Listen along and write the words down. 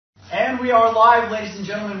And we are live, ladies and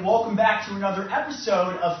gentlemen. Welcome back to another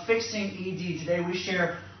episode of Fixing ED. Today we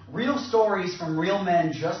share real stories from real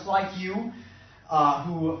men just like you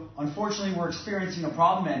who unfortunately were experiencing a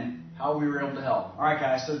problem and how we were able to help. Alright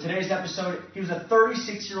guys, so today's episode, he was a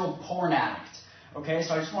 36-year-old porn addict. Okay,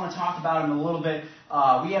 so I just want to talk about him a little bit.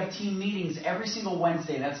 We have team meetings every single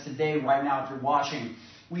Wednesday. That's today, right now, if you're watching.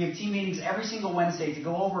 We have team meetings every single Wednesday to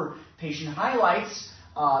go over patient highlights,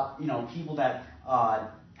 people that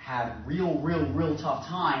had real tough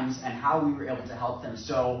times and how we were able to help them.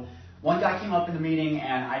 So one guy came up in the meeting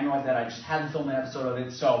and I know that I just had to film an episode of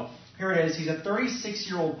it. So here it is. He's a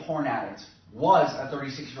 36-year-old porn addict. Was a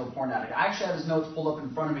 36-year-old porn addict. I actually have his notes pulled up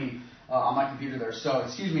in front of me on my computer there. So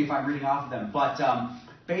excuse me if I'm reading off of them. But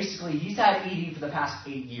basically he's had ED for the past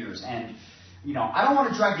 8 years. And I don't want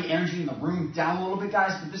to drag the energy in the room down a little bit,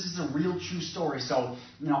 guys, but this is a real true story. So,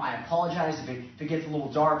 I apologize if it gets a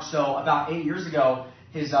little dark. So about 8 years ago,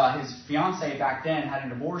 his fiance back then had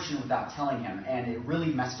an abortion without telling him, and it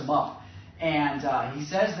really messed him up. And he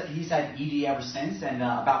says that he's had ED ever since, and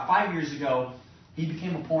about 5 years ago, he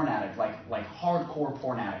became a porn addict, like hardcore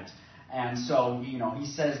porn addict. And so, he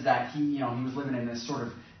says that he was living in this sort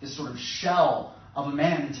of shell of a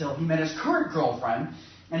man until he met his current girlfriend.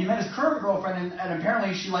 And he met his current girlfriend, and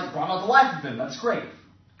apparently she brought out the life of him. That's great.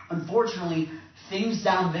 Unfortunately, things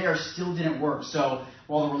down there still didn't work. So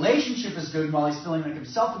while the relationship is good, while he's feeling like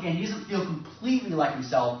himself again, he doesn't feel completely like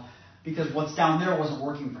himself because what's down there wasn't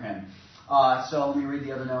working for him. So let me read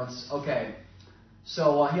the other notes. Okay.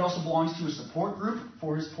 So he also belongs to a support group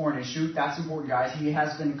for his porn issue. That's important, guys. He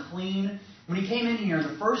has been clean. When he came in here,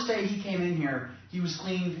 the first day he came in here, he was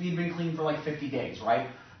clean. He'd been clean for 50 days, right?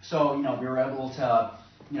 So, we were able to...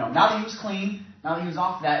 now that he was clean, now that he was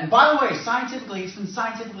off that, and by the way, it's been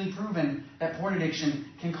scientifically proven that porn addiction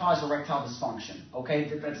can cause erectile dysfunction, okay?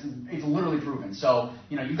 It's literally proven. So,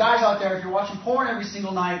 you guys out there, if you're watching porn every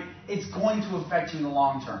single night, it's going to affect you in the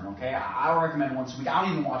long term, okay? I recommend once a week. I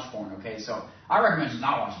don't even watch porn, okay? So, I recommend just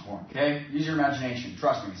not watching porn, okay? Use your imagination.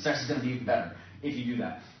 Trust me, sex is going to be even better if you do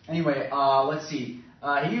that. Anyway, let's see.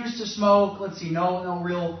 He used to smoke. Let's see, no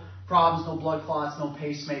real problems, no blood clots, no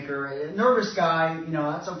pacemaker. Nervous guy,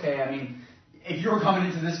 that's okay. I mean, if you were coming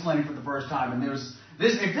into this clinic for the first time and if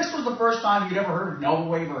this was the first time you'd ever heard of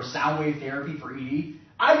NovaWave or sound wave therapy for ED,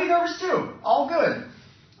 I'd be nervous too. All good.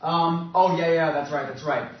 That's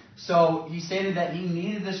right. So he stated that he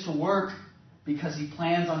needed this to work because he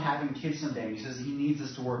plans on having kids someday. He says he needs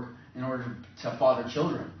this to work in order to father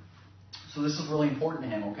children. So this is really important to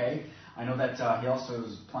him, okay? I know that he also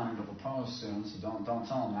is planning to propose soon, so don't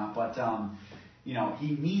tell him that. But,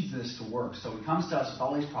 he needs this to work. So he comes to us with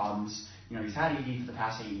all these problems. He's had ED for the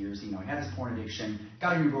past 8 years. He had his porn addiction,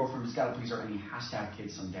 got a new girlfriend, he's got to please her, and he has to have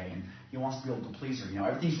kids someday. And he wants to be able to please her.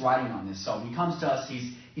 Everything's riding on this. So he comes to us.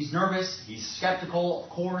 He's nervous. He's skeptical, of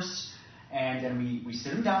course. And then we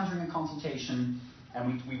sit him down during a consultation,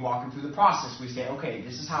 and we walk him through the process. We say, okay,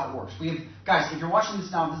 this is how it works. Guys, if you're watching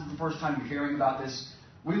this now, this is the first time you're hearing about this.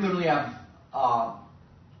 We literally have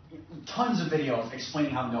tons of videos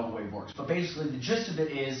explaining how NovaWave works. But basically, the gist of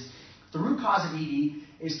it is the root cause of ED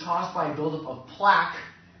is caused by a buildup of plaque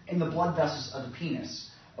in the blood vessels of the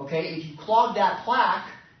penis. Okay? If you clog that plaque,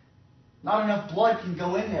 not enough blood can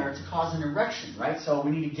go in there to cause an erection, right? So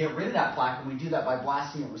we need to get rid of that plaque, and we do that by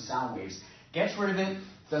blasting it with sound waves. Gets rid of it,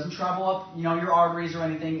 doesn't travel up, your arteries or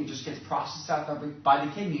anything. It just gets processed out by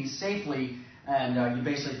the kidneys safely. And you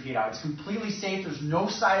basically pee it out. It's completely safe. There's no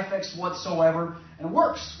side effects whatsoever. And it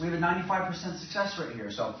works. We have a 95% success rate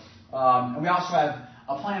here. So, and we also have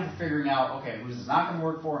a plan for figuring out, okay, who's this not going to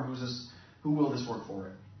work for and who will this work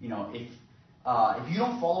for? If you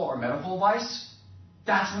don't follow our medical advice,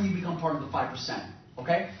 that's when you become part of the 5%.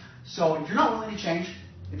 Okay? So if you're not willing to change,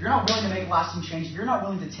 if you're not willing to make lasting change, if you're not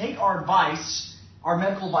willing to take our advice, our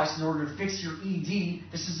medical advice in order to fix your ED,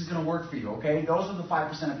 this isn't going to work for you. Okay? Those are the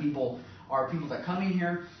 5% of people are people that come in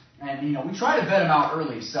here, and we try to vet them out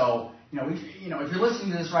early. So if you're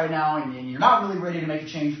listening to this right now and you're not really ready to make a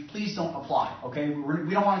change, please don't apply. Okay,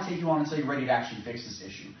 we don't want to take you on until you're ready to actually fix this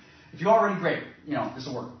issue. If you're already great, this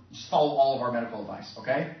will work. Just follow all of our medical advice.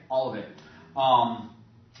 Okay, all of it.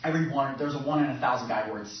 There's a 1 in 1,000 guy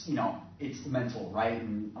where it's mental, right?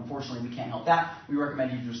 And unfortunately, we can't help that. We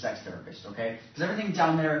recommend you to a sex therapist, okay? Because everything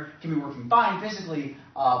down there can be working fine physically,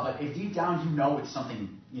 but if deep down it's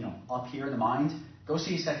something, up here in the mind, go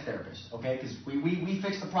see a sex therapist, okay? Because we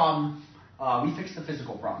fix the problem, we fix the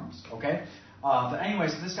physical problems, okay? But anyway,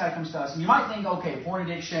 so this guy comes to us, and you might think, okay, porn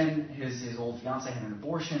addiction, his old fiance had an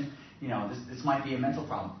abortion, this might be a mental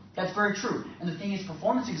problem. That's very true. And the thing is,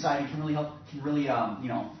 performance anxiety can really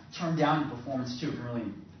turn down your performance too. It can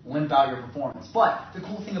really limp out your performance. But the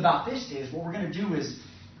cool thing about this is what we're going to do is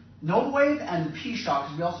NovaWave and the P-Shot,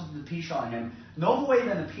 because we also did the P-Shot on him.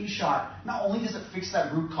 NovaWave and the P-Shot, not only does it fix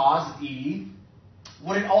that root cause of ED,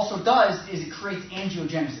 what it also does is it creates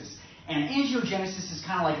angiogenesis. And angiogenesis is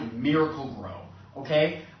kind of like a miracle grow,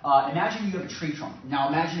 okay? Imagine you have a tree trunk. Now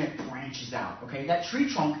imagine it branches out, okay? That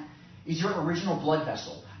tree trunk is your original blood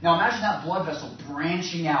vessel. Now imagine that blood vessel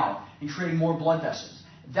branching out and creating more blood vessels.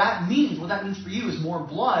 What that means for you is more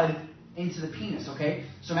blood into the penis, okay?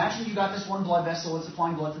 So imagine you got this one blood vessel, it's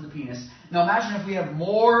supplying blood to the penis. Now imagine if we have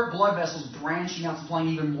more blood vessels branching out, supplying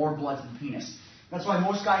even more blood to the penis. That's why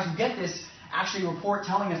most guys who get this actually report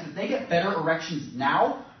telling us that they get better erections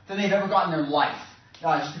now than they've ever got in their life,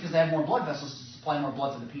 just because they have more blood vessels to supply more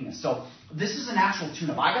blood to the penis. So this is an actual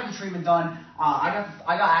tune-up. I got the treatment done. I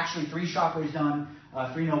got actually 3 shockwaves done,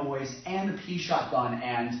 3 NovaWaves, and the P-Shot done.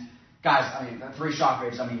 And guys, I mean, 3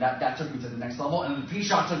 shockwaves, I mean, that took me to the next level, and the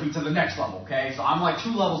P-Shot took me to the next level, okay? So I'm like 2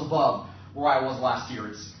 levels above where I was last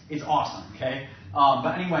year. It's awesome, okay?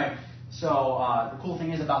 But anyway, so the cool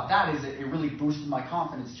thing is about that is it really boosted my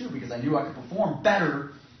confidence too, because I knew I could perform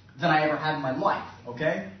better than I ever had in my life,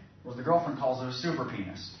 okay? Or as the girlfriend calls it, a super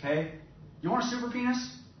penis, okay? You want a super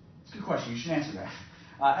penis? It's a good question. You should answer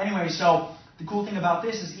that. Anyway, so the cool thing about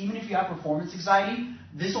this is even if you have performance anxiety,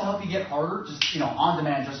 this will help you get harder, just, on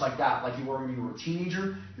demand, just like that, like you were when you were a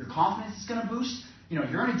teenager. Your confidence is going to boost. You're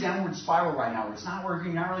in a downward spiral right now where it's not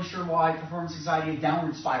working, you're not really sure why, performance anxiety, a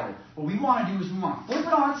downward spiral. What we want to do is we want to flip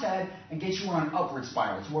it on its head and get you on an upward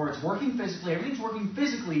spiral to where it's working physically, everything's working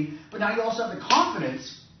physically, but now you also have the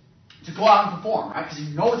confidence to go out and perform, right? Because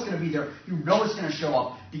you know it's going to be there, you know it's going to show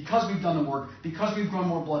up because we've done the work, because we've grown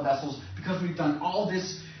more blood vessels, because we've done all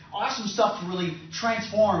this awesome stuff to really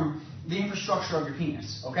transform the infrastructure of your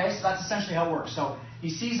penis, okay? So that's essentially how it works. So he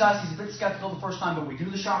sees us, he's a bit skeptical the first time, but we do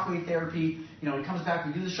the shockwave therapy, he comes back,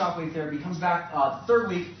 we do the shockwave therapy, he comes back the 3rd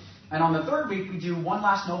week, and on the 3rd week we do one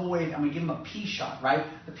last NovaWave and we give him a P-Shot, right?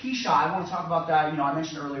 The P-Shot, I want to talk about that, I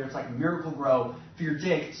mentioned earlier, it's like a miracle grow for your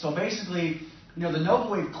dick. So basically, the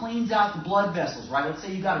NovaWave cleans out the blood vessels, right? Let's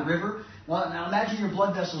say you got a river. Well, now imagine your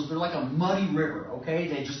blood vessels, they're like a muddy river, okay?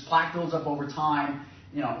 They just plaque builds up over time,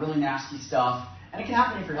 really nasty stuff. And it can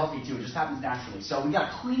happen if you're healthy too, it just happens naturally. So we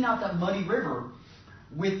got to clean out that muddy river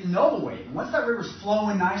with the NovaWave. And once that river's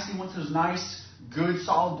flowing nicely, once there's nice, good,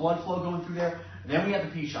 solid blood flow going through there, then we have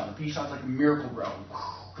the P-Shot. The P-Shot's like a miracle grow.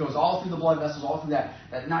 Goes all through the blood vessels, all through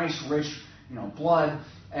that nice, rich, blood.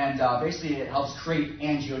 And basically it helps create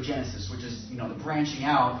angiogenesis, which is, the branching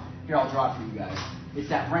out. Here, I'll draw it for you guys. It's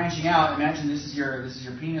that branching out. Imagine this is your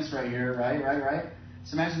penis right here, right?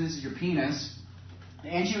 So imagine this is your penis. The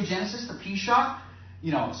angiogenesis, the P-Shot,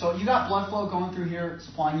 so you got blood flow going through here,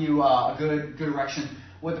 supplying you a good erection.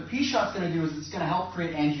 What the P-Shot's going to do is it's going to help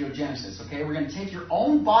create angiogenesis, okay? We're going to take your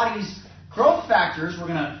own body's growth factors, we're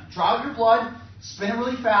going to draw out your blood, spin it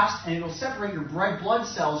really fast, and it'll separate your red blood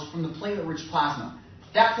cells from the platelet-rich plasma.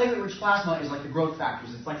 That platelet-rich plasma is like the growth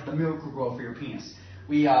factors. It's like the miracle grow for your penis.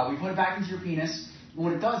 We put it back into your penis, and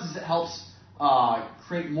what it does is it helps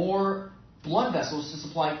create more blood vessels to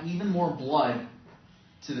supply even more blood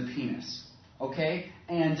to the penis, okay?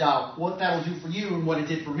 And what that'll do for you and what it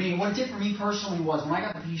did for me personally was when I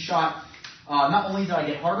got the P-Shot, not only did I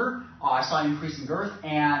get harder, I saw an increase in girth,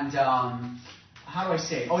 and how do I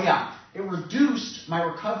say it? Oh yeah, it reduced my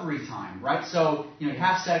recovery time, right? So, you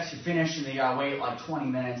have sex, you finish, and then you gotta wait like 20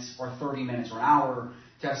 minutes or 30 minutes or an hour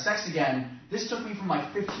to have sex again. This took me from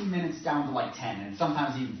like 15 minutes down to like 10, and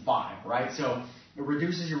sometimes even 5, right? So it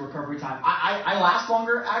reduces your recovery time. I last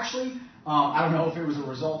longer, actually. I don't know if it was a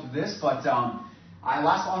result of this, but I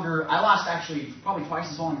last longer. I last actually probably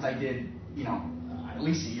twice as long as I did, at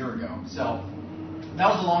least a year ago. So that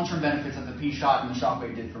was the long-term benefits that the P-Shot and the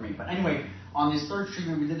shockwave did for me. But anyway, on this 3rd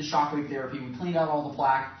treatment, we did the shockwave therapy. We cleaned out all the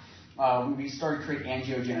plaque. We started to create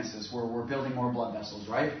angiogenesis, where we're building more blood vessels,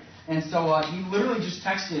 right? And so he literally just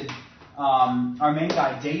texted our main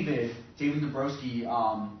guy, David Dabrowski.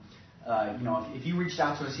 If you reached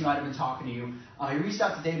out to us, he might have been talking to you. He reached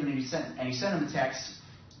out to David and he sent him a text.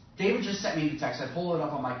 David just sent me the text. I pulled it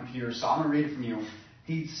up on my computer, so I'm going to read it from you.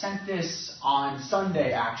 He sent this on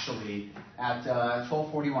Sunday, actually, at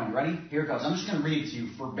 12:41. You ready? Here it goes. I'm just going to read it to you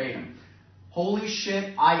verbatim. Holy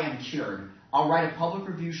shit, I am cured. I'll write a public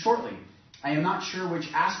review shortly. I am not sure which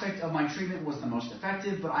aspect of my treatment was the most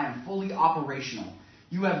effective, but I am fully operational.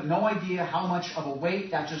 You have no idea how much of a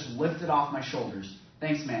weight that just lifted off my shoulders.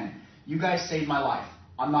 Thanks, man. You guys saved my life.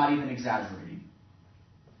 I'm not even exaggerating.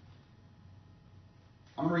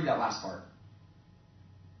 I'm going to read that last part.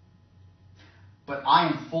 But I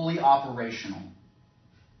am fully operational.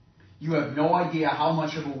 You have no idea how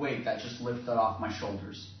much of a weight that just lifted off my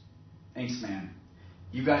shoulders. Thanks, man.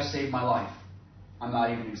 You guys saved my life. I'm not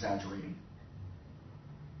even exaggerating.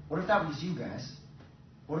 What if that was you, guys?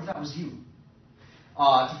 What if that was you?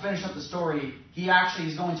 To finish up the story, he actually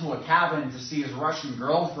is going to a cabin to see his Russian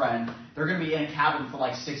girlfriend. They're going to be in a cabin for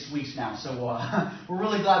like 6 weeks now. So we're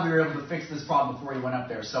really glad we were able to fix this problem before he went up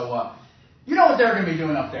there. So you know what they're going to be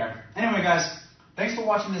doing up there. Anyway, guys, thanks for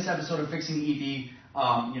watching this episode of Fixing ED.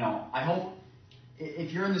 I hope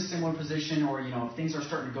if you're in this similar position, or if things are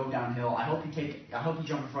starting to go downhill, I hope you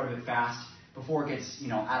jump in front of it fast before it gets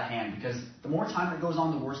out of hand, because the more time that goes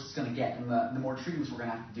on, the worse it's going to get, and the more treatments we're going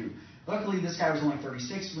to have to do. Luckily, this guy was only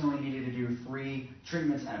 36. We only needed to do 3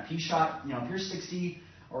 treatments and a P shot. If you're 60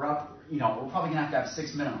 or up, we're probably going to have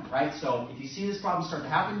 6 minimum, right? So if you see this problem start to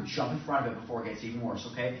happen, jump in front of it before it gets even worse,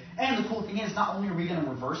 okay? And the cool thing is, not only are we going to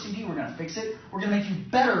reverse ED, we're going to fix it, we're going to make you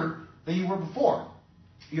better than you were before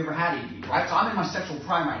you ever had ED, right? So I'm in my sexual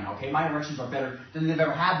prime right now, okay? My erections are better than they've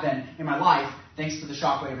ever had been in my life, thanks to the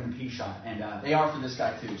shockwave and the P shot. And they are for this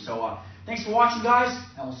guy too. So thanks for watching, guys,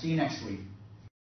 and we'll see you next week.